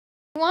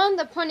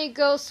The pony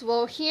goes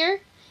slow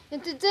here,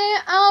 and today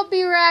I'll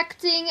be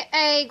reacting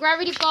a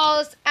Gravity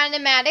Falls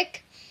animatic.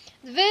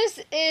 This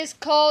is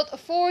called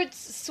Ford's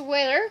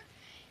Sweater,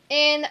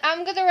 and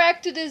I'm gonna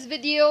react to this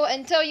video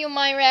and tell you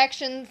my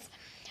reactions.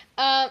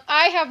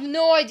 I have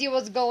no idea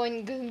what's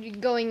going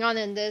on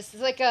in this.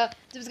 It's like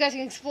this guy's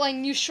gonna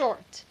explain new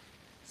short.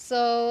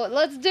 So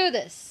let's do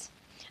this.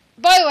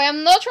 By the way,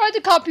 I'm not trying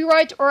to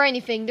copyright or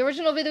anything. The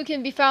original video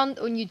can be found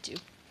on YouTube.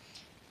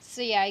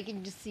 So yeah, you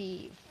can just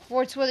see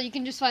Ford's Sweater. You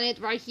can just find it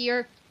right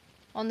here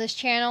on this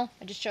channel.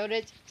 I just showed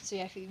it. So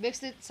yeah, if you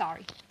mixed it,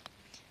 sorry.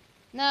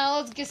 Now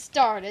let's get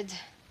started.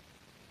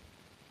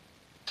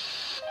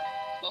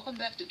 Welcome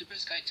back to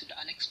Dipper's Guide to the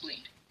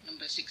Unexplained,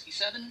 number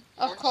 67.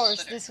 Of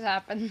course, this will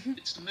happen.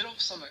 It's the middle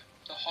of summer,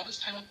 the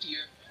hottest time of the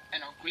year,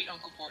 and our great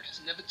Uncle Ford has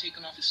never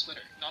taken off his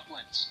sweater, not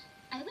once.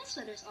 I wear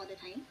sweaters all the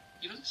time.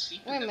 You don't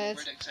sleep with them and wear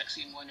the exact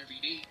same one every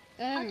day.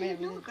 How do you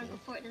know Uncle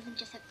Ford doesn't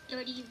just have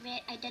 30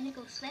 red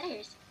identical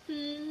sweaters?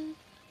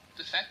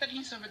 The fact that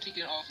he's never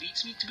taken it off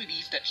leads me to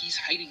believe that he's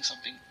hiding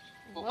something.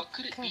 But what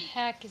could it be?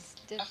 Heck is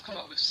different? I've come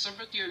up with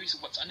several theories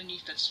of what's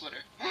underneath that sweater.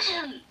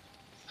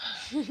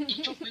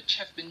 Each of which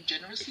have been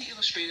generously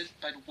illustrated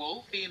by the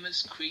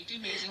world-famous, crazy,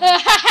 amazing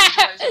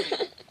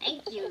visualizer.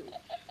 Thank you.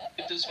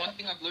 If there's one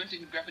thing I've learned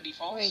in Gravity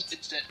Falls,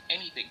 it's that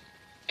anything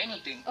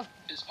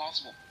is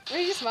possible.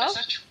 Wait, you smell? As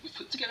such, we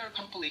put together a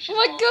compilation.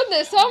 Oh my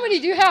goodness, how many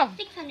do you have?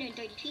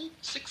 633.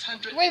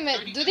 633. Wait a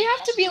minute, do they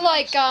have to be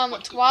like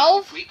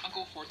 12 Great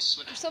Uncle Ford's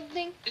sweater or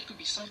something? It could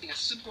be something as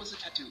simple as a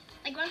tattoo.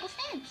 Like Uncle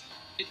Stan's.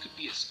 It could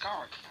be a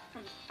scar.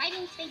 From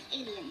fighting space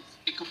aliens.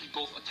 It could be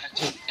both a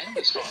tattoo and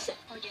a scar.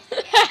 Or just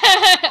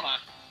Come on.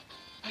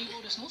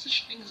 Mabel, there's no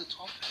such thing as a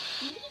top.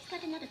 maybe he's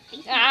got another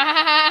face.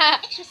 Ah.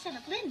 Extra set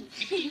of limbs.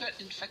 Maybe he got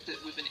infected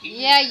with an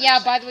alien Yeah,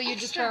 parasite. by the way, you're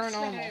just Extra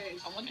paranormal.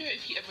 sweaters. I wonder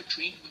if he ever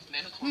trained with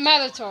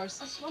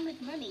Manitors. Or swum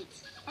with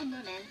mermaids. Or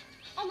merman.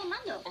 Or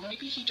mamando. Or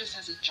maybe he just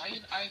has a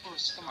giant eye for a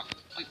stomach,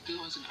 like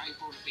Bill has an eye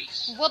for a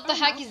face. What the Or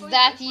heck mouth is for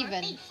that a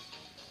even? face.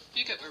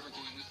 You get where we're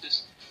going with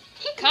this.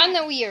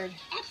 Kinda weird.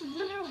 Absolute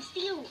literal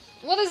steel.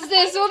 What is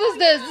this? What is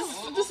this?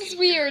 This is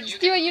weird.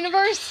 Steven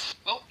Universe?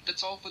 Well,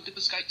 that's all for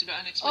Dipper's Guide to the Oh,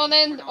 Unexplained.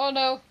 then, for now. oh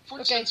no.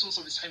 Ford Okay. spends most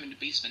of his time in the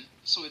basement,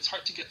 so it's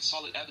hard to get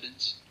solid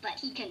evidence. But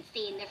he can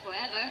stay in there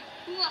forever.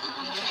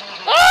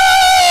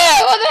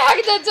 Ah! What the heck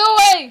is that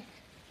doing?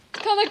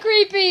 It's kinda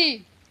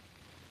creepy.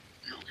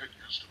 You'll get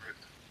used to it.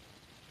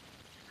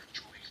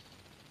 Enjoy.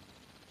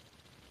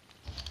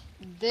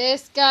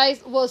 This,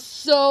 guys, was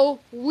so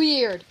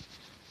weird.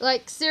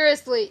 Like,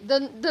 seriously,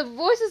 the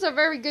voices are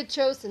very good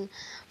chosen,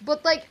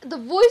 but like the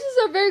voices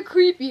are very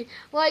creepy.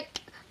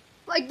 Like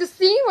the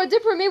scene where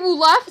Dipper and Mabel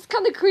laugh is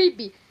kind of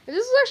creepy. If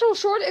this was actual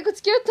short, it could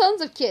scare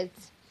tons of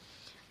kids.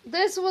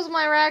 This was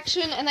my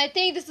reaction, and I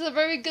think this is a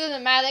very good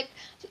animatic.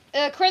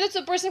 Credit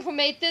to the person who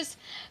made this.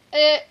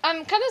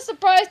 I'm kind of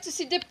surprised to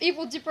see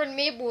Evil Dipper and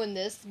Mabel in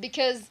this,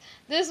 because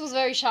this was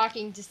very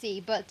shocking to see.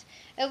 But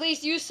at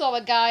least you saw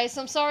it, guys. So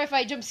I'm sorry if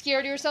I jump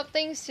scared you or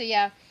something. So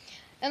yeah.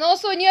 And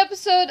also a new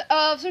episode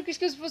of Circus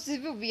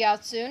Goosebumps will be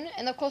out soon.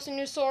 And of course a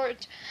new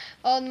sort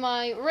on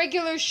my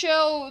regular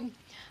show,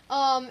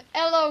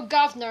 Hello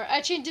Governor.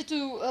 I changed it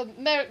to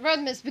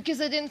Red Mist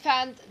because I didn't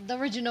find the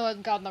original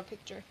Governor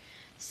picture.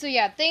 So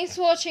yeah, thanks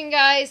for watching,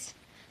 guys.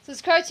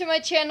 Subscribe to my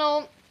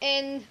channel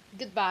and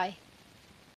goodbye.